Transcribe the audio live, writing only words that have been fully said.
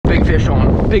fish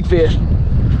on. Big fish.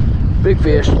 Big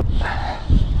fish.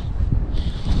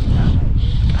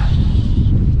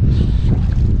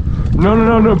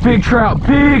 No, big trout,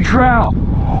 big trout.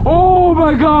 Oh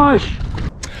my gosh.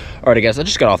 Alrighty guys, I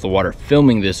just got off the water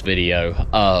filming this video.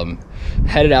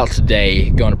 Headed out today,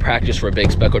 going to practice for a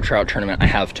big speckled trout tournament I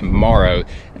have tomorrow.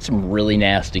 And some really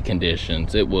nasty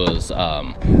conditions. It was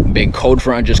big cold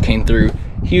front just came through,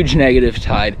 huge negative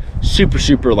tide,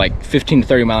 super like 15 to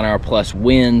 30 mile an hour plus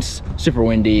winds, super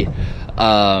windy.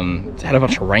 Had a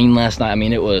bunch of rain last night. I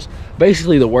mean, it was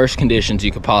basically the worst conditions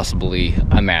you could possibly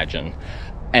imagine,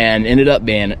 and ended up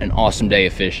being an awesome day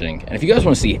of fishing. And if you guys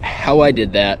want to see how I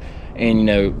did that and, you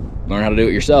know, learn how to do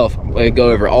it yourself, I'm going to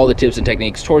go over all the tips and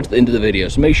techniques towards the end of the video,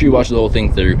 so make sure you watch the whole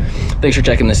thing through. Thanks for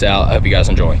checking this out. I hope you guys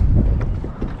enjoy.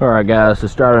 All right guys, so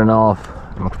starting off,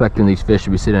 I'm expecting these fish to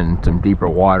be sitting in some deeper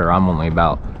water. I'm only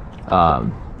about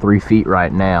 3 feet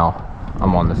right now.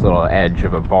 I'm on this little edge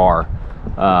of a bar.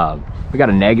 We got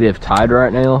a negative tide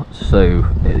right now, so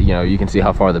you know, you can see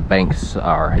how far the banks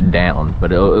are down,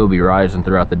 but it'll be rising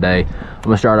throughout the day. I'm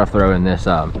gonna start off throwing this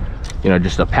you know,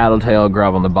 just a paddle tail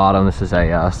grub on the bottom. This is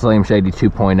a Slim Shady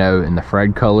 2.0 in the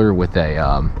Fred color with a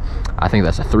I think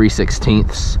that's a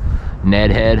 3/16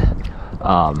 Ned head.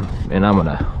 And I'm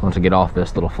gonna, once I get off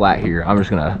this little flat here, I'm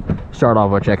just gonna start off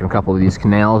by checking a couple of these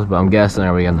canals, but I'm guessing they're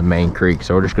gonna be in the main creek,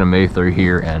 so we're just gonna move through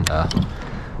here and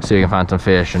see if we can find some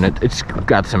fish. And it's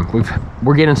got some,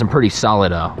 we're getting some pretty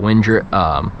solid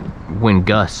wind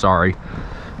gusts, sorry.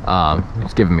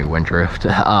 It's giving me wind drift.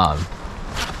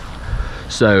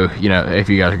 So, you know, if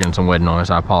you guys are getting some wind noise,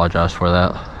 I apologize for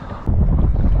that.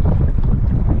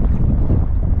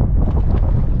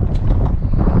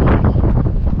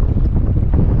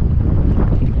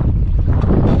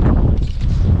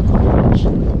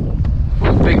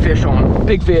 Big fish on,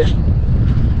 big fish.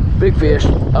 Big fish. I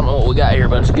don't know what we got here,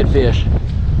 but it's a good fish.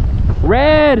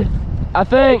 Red, I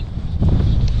think.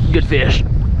 Good fish.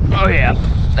 Oh yeah,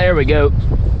 there we go.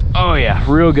 Oh yeah,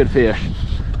 real good fish.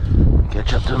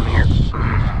 Catch up to him here.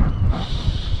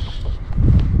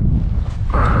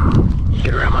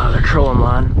 Get around my other trolling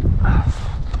line.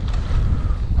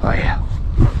 Oh yeah.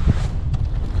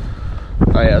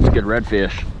 Oh yeah, it's a good red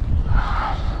fish.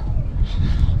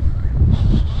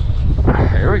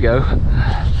 There we go.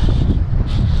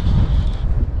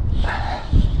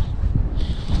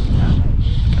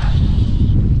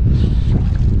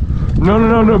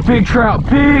 No, big trout,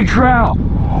 big trout.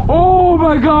 Oh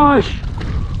my gosh.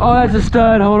 Oh, that's a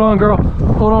stud. Hold on, girl.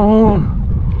 Hold on.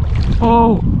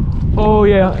 Oh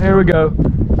yeah, here we go.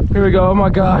 Here we go. Oh my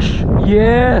gosh.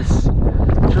 Yes.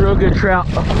 It's a real good trout.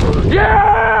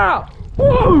 Yeah!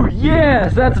 Woo!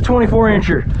 Yes, that's a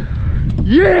 24-incher.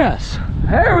 Yes!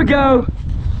 There we go.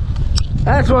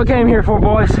 That's what I came here for,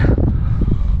 boys.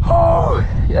 Oh,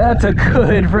 that's a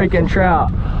good freaking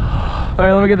trout. All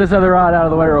right, let me get this other rod out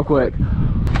of the way real quick.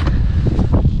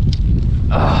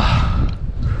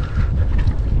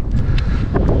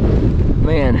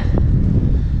 Man,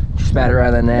 just spat it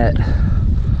right in the net.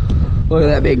 Look at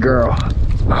that big girl.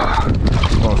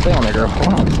 Well, stay on there, girl.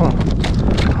 Hold on.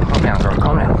 Calm down, girl.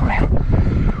 Calm down.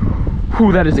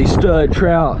 Whew, that is a stud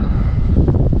trout.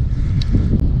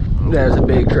 That is a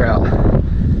big trout.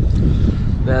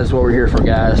 That is what we're here for,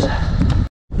 guys.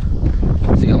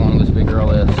 Let's see how long this big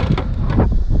girl is.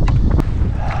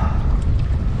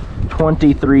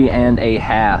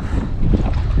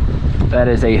 23.5. That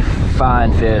is a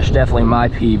fine fish. Definitely my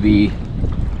PB.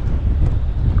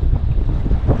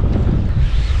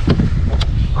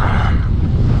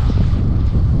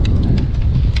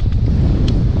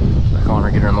 Back on her,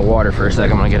 get her in the water for a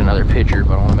second. I'm gonna get another picture,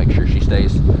 but I want to make sure she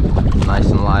stays nice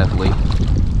and lively.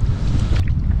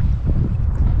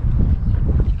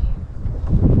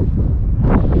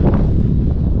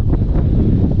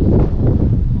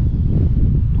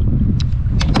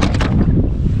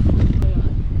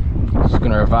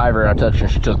 Revive her, and I touched her,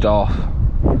 she took off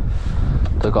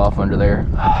under there.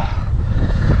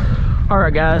 All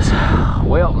right guys,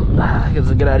 well, I think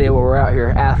it's a good idea what we're out here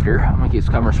after. I'm gonna keep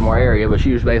covering some more area, but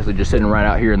she was basically just sitting right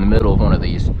out here in the middle of one of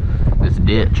these, this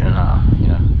ditch, and you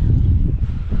know,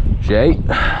 she ate.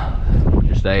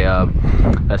 Just a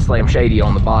Slim Shady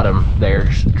on the bottom there,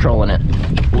 just trolling it,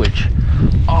 which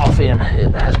often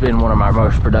it has been one of my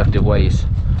most productive ways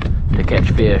to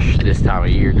catch fish this time of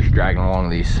year, just dragging along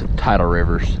these tidal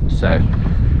rivers. So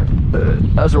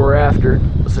that's what we're after.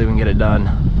 Let's see if we can get it done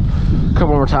a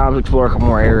couple more times, explore a couple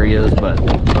more areas, but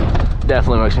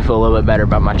definitely makes me feel a little bit better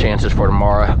about my chances for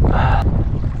tomorrow.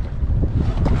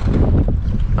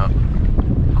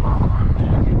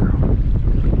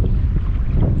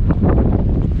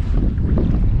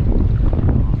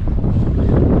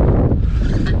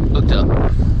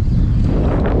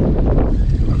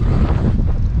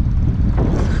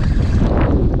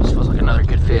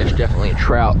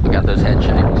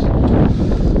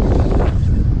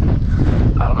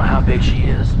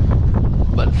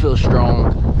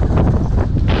 strong.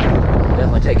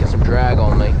 Definitely taking some drag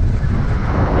on me.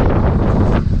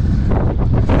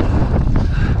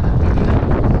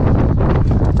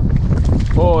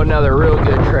 Oh, another real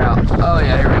good trout. Oh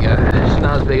yeah, here we go. It's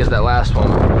not as big as that last one,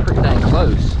 but pretty dang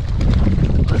close.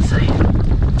 Let's see.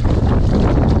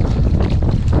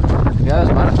 You guys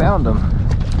might have found them.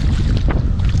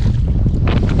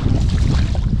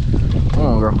 Hold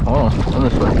on, girl. Hold on. Come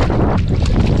this way.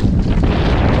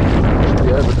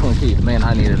 Yeah, over 20 teeth. Man,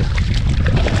 I needed it.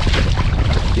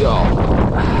 Y'all.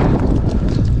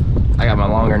 I got my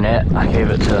longer net. I gave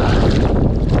it to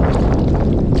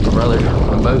my brother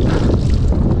on the boat.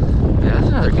 Yeah, that's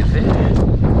another good fish.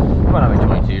 Might not be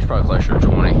 22. It's probably closer to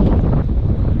 20.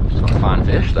 It's a fine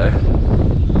fish, though.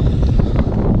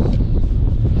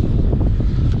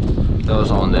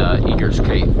 Those on the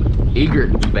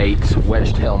egret baits,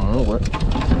 wedge tail mullet.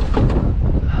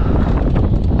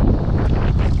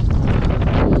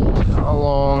 How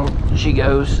long she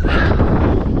goes.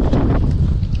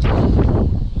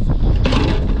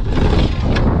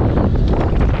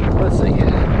 Let's see.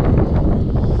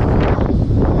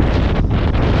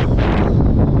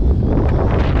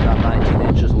 About 19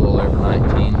 inches, a little over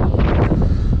 19.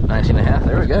 19 and a half,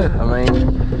 there we go. I mean,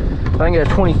 if I can get a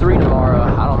 23 tomorrow,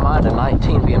 I don't mind a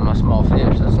 19 being my small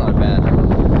fish. That's not a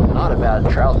bad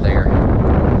trout there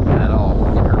at all.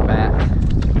 Get her back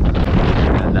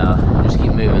and just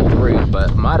keep moving through.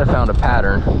 But might have found a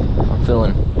pattern. I'm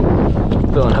feeling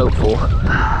hopeful.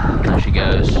 There she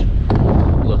goes,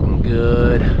 looking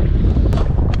good.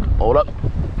 Hold up,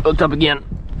 hooked up again.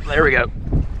 There we go.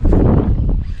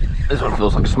 This one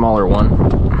feels like a smaller one.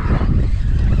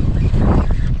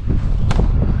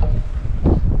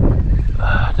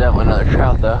 Definitely another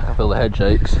trout though. I feel the head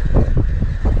shakes.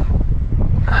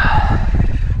 I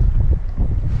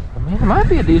mean, it might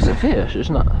be a decent fish. It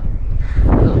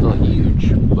doesn't feel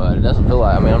huge, but it doesn't feel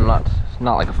like, I mean, it's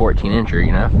not like a 14 incher,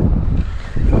 you know?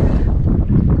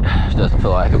 It doesn't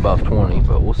feel like above 20,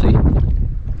 but we'll see.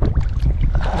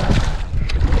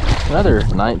 Another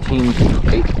 19,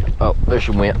 8, oh, there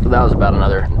she went. That was about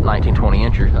another 19, 20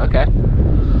 inchers. Okay.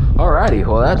 Alrighty,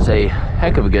 well that's a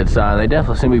heck of a good sign. They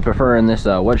definitely seem to be preferring this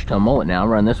wedge tail mullet now. I'm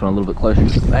running this one a little bit closer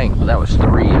to the bank, but that was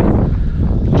 3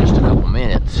 in just a couple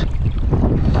minutes.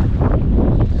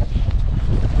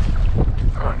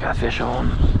 Oh, got fish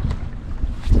on.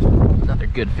 Another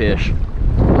good fish.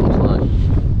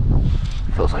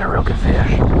 Feels like a real good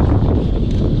fish.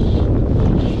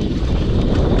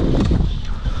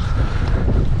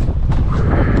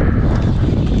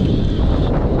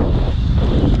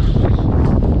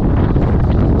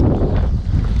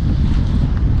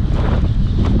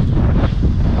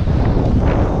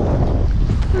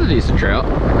 Decent trout.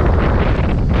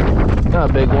 Not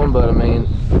a big one, but I mean,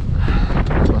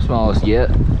 it's my smallest yet.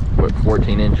 What,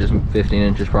 14 inches, 15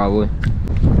 inches probably.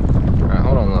 Alright,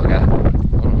 hold on, look,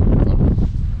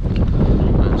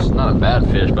 it's not a bad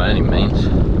fish by any means.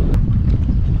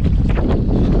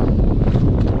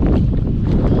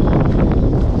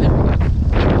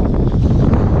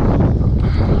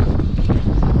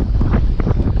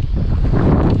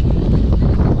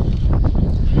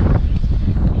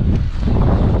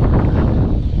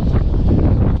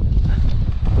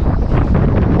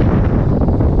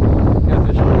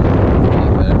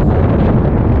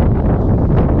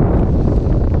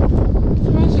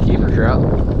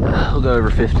 We'll go over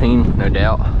 15, no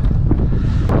doubt.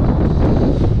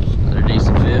 They're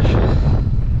decent fish.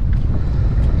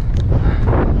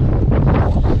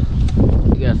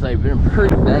 You guys say it's been a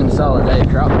pretty dang solid day of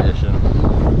trout fishing.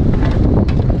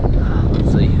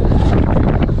 Let's see.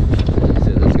 Let's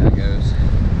see how this guy goes.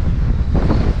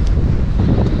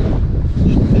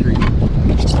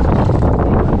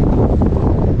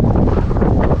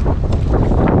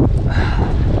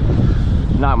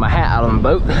 Knocked my hat out on the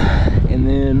boat. And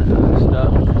then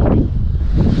stuck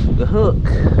the hook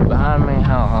behind me.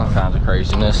 All kinds of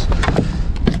craziness.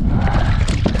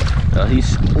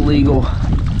 He's legal.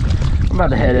 I'm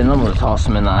about to head in. I'm going to toss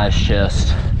him in the ice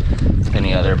chest.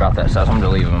 Any other about that size. I'm going to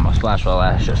leave him in my splash well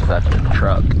ice chest if that's in the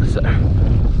truck. So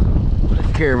I'll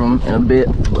take care of him in a bit.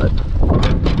 But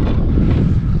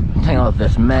hang on with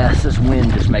this mess. This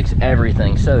wind just makes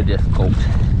everything so difficult.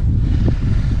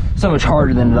 So much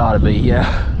harder than it ought to be. Yeah.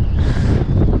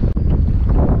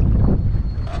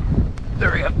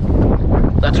 There we go.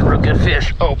 That's a real good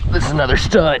fish. Oh, this is another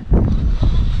stud.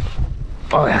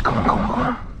 Oh yeah, come on, come on, come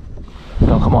on.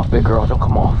 Don't come off, big girl. Don't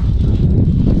come off.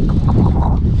 Come on, come on, come on.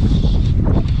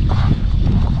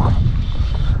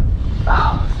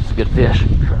 Oh, it's a good fish.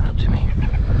 Run up to me.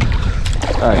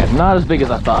 Alright, not as big as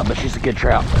I thought, but she's a good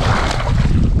trout.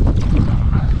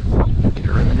 Get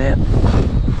her in the net.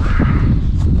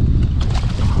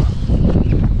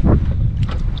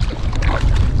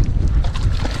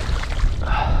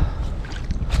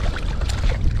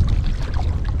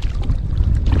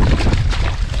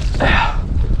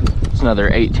 It's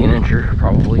another 18-incher,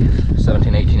 probably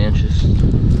 17, 18 inches.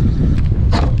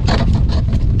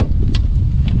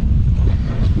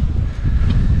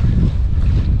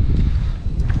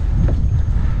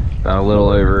 About a little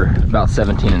over, about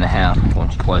 17 and a half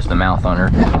once you close the mouth on her.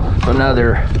 So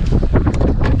another,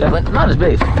 definitely not as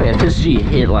big as fan. This G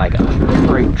hit like a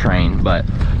freight train, but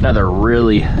another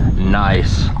really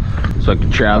nice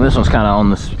speckled trout. And this one's kind of on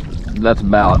this, that's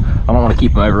about, I don't want to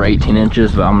keep them over 18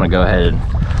 inches, but I'm going to go ahead and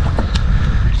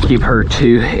keep her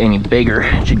to any bigger.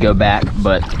 It should go back,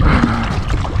 but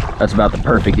that's about the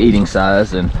perfect eating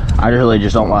size. And I really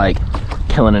just don't like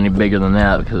killing any bigger than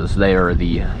that because they are the,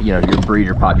 you know, your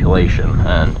breeder population,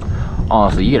 and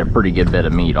honestly you get a pretty good bit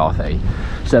of meat off a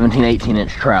 17, 18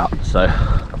 inch trout. So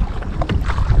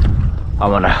I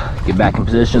want to get back in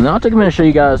position, then I'll take a minute to show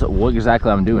you guys what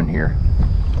exactly I'm doing here.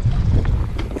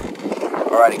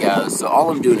 Alrighty guys, so all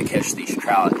I'm doing to catch these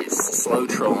trout is slow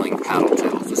trolling paddle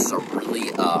tails. This is a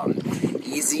really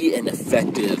easy and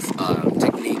effective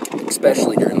technique,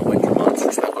 especially during the winter months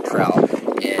for speckled trout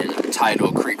in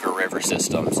tidal creek or river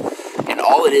systems. And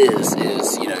all it is,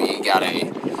 you know, you got a, you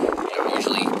know,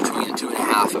 usually between a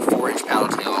 2.5 and 4-inch paddle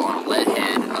tail on a lead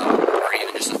head, or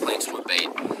even just a plain swim bait,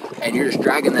 and you're just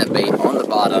dragging that bait on the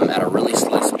bottom at a really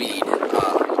slow speed.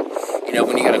 You know,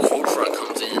 when you got a cold front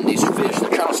comes in, these fish, they're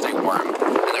trying to stay warm, and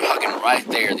they're hugging right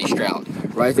there, these trout,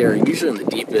 right there, usually in the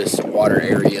deepest water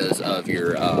areas of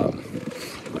your,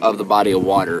 of the body of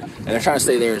water, and they're trying to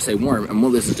stay there and stay warm. And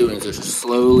what this is doing is they're just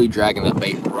slowly dragging the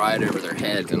bait right over their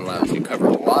heads and allows you to cover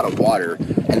a lot of water.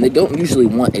 And they don't usually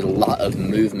want a lot of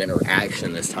movement or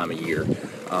action this time of year,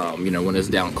 you know, when it's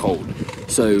down cold.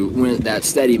 So when that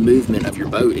steady movement of your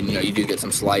boat, and you know, you do get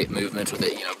some slight movements with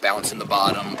it, you know, bouncing the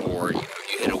bottom, or you know,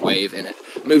 you hit a wave and it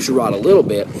moves your rod a little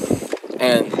bit,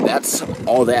 and that's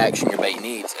all the action your bait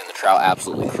needs, and the trout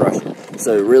absolutely crush it.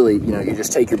 So really, you know, you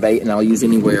just take your bait, and I'll use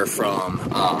anywhere from,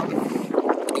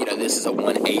 you know, this is a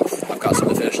 1/8. I've got some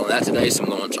of the fish on that today, so I'm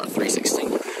going to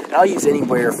 3/16. And I'll use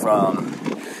anywhere from,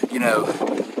 you know,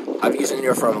 I've used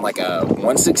anywhere from like a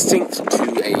 1/16 to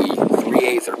a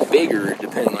 3/8 or bigger,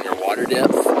 depending on your water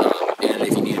depth, and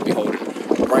if you need to be holding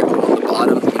right on the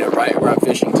bottom, you know, right where I'm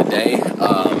fishing today.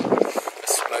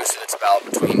 Most of it's about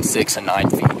between 6 and 9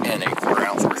 feet, and a 1/4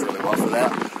 ounce works really well for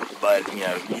that. But you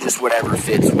know, just whatever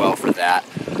fits well for that.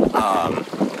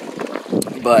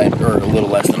 Or a little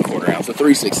less than 1/4 ounce. So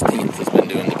 3/16 has been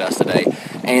doing the best today.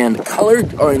 And color,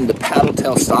 or in the paddle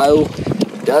tail style,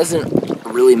 doesn't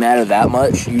really matter that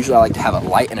much. Usually I like to have a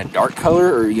light and a dark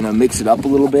color, or you know, mix it up a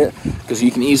little bit, because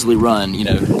you can easily run, you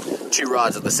know, 2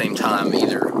 rods at the same time.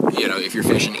 Either, you know, if you're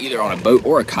fishing either on a boat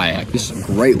or a kayak, this is a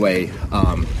great way,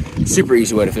 super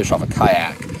easy way to fish off a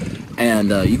kayak.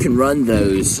 And you can run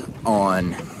those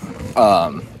on,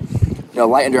 you know,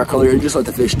 light and dark color, and just let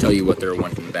the fish tell you what they're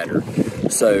wanting better.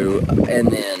 So, and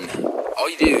then all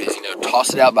you do is, you know,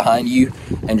 toss it out behind you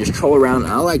and just troll around.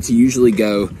 And I like to usually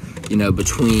go, you know,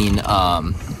 between,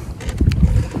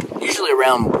 usually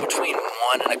around between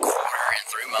 1 1/4 and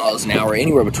 3 miles an hour,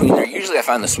 anywhere between there. Usually I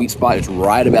find the sweet spot is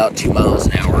right about 2 miles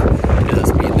an hour is the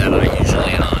speed that I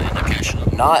usually end up catching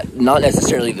them. Not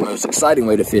necessarily the most exciting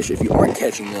way to fish if you aren't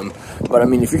catching them, but I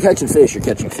mean, if you're catching fish, you're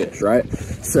catching fish, right?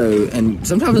 So, and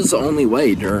sometimes it's the only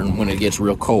way when it gets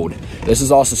real cold. This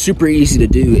is also super easy to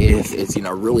do if it's, you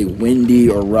know, really windy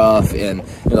or rough, and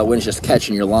you know, the wind's just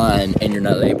catching your line and you're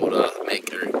not able to make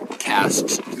your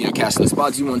cast, you know, cast the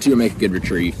spots you want to, or make a good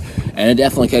retrieve. And it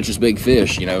definitely catches big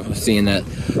fish, you know, seeing that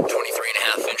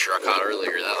 23.5 incher I caught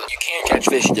earlier. You can catch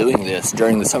fish doing this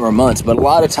during the summer months, but a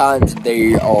lot of times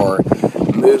they are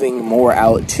moving more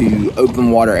out to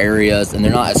open water areas, and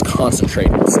they're not as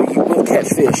concentrated. So you will catch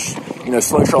fish, you know,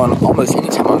 slow trolling almost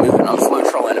anytime I'm moving. I'm slow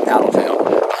trolling a paddle tail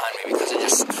behind me, because it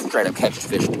just straight up catches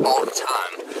fish all the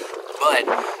time. But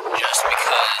just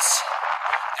because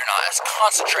they're not as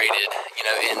concentrated, you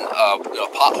know, in a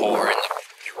pothole or in the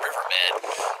riverbed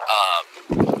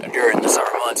during the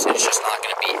summer months, it's just not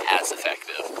going to be as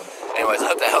effective. Anyways, I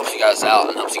hope that helps you guys out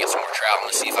and helps you get some more trout. I'm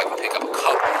going to see if I can pick up a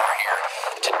couple more here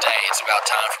today. It's about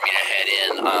time for me to head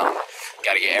in.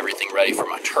 Got to get everything ready for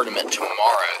my tournament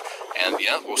tomorrow. And,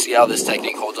 yeah, we'll see how this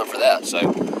technique holds up for that. So,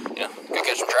 yeah, go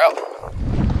catch some trout.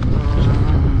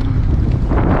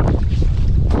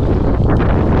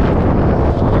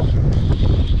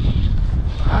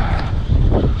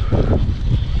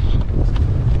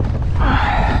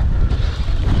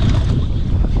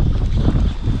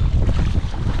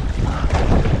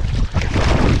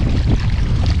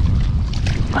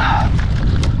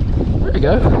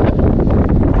 go.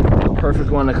 Perfect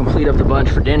one to complete up the bunch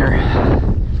for dinner.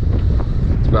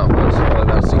 It's probably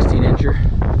about a 16 incher.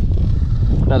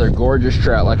 Another gorgeous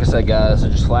trout, like I said, guys. So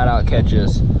just flat out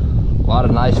catches. A lot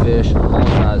of nice fish, all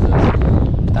sizes.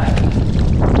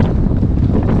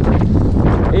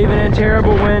 Even in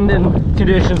terrible wind and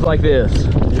conditions like this,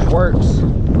 it just works.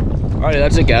 Alright,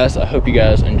 that's it, guys. I hope you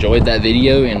guys enjoyed that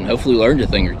video and hopefully learned a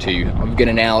thing or two. I'm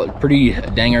getting out pretty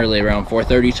dang early, around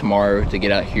 4:30 tomorrow, to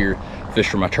get out here, fish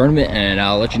for my tournament, and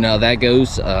I'll let you know how that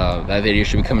goes. That video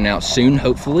should be coming out soon,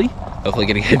 hopefully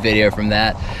get a good video from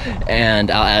that, and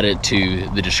I'll add it to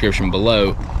the description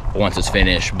below once it's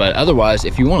finished. But otherwise,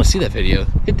 if you want to see that video,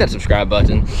 hit that subscribe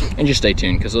button and just stay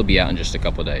tuned, because it'll be out in just a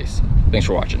couple of days. Thanks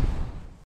for watching.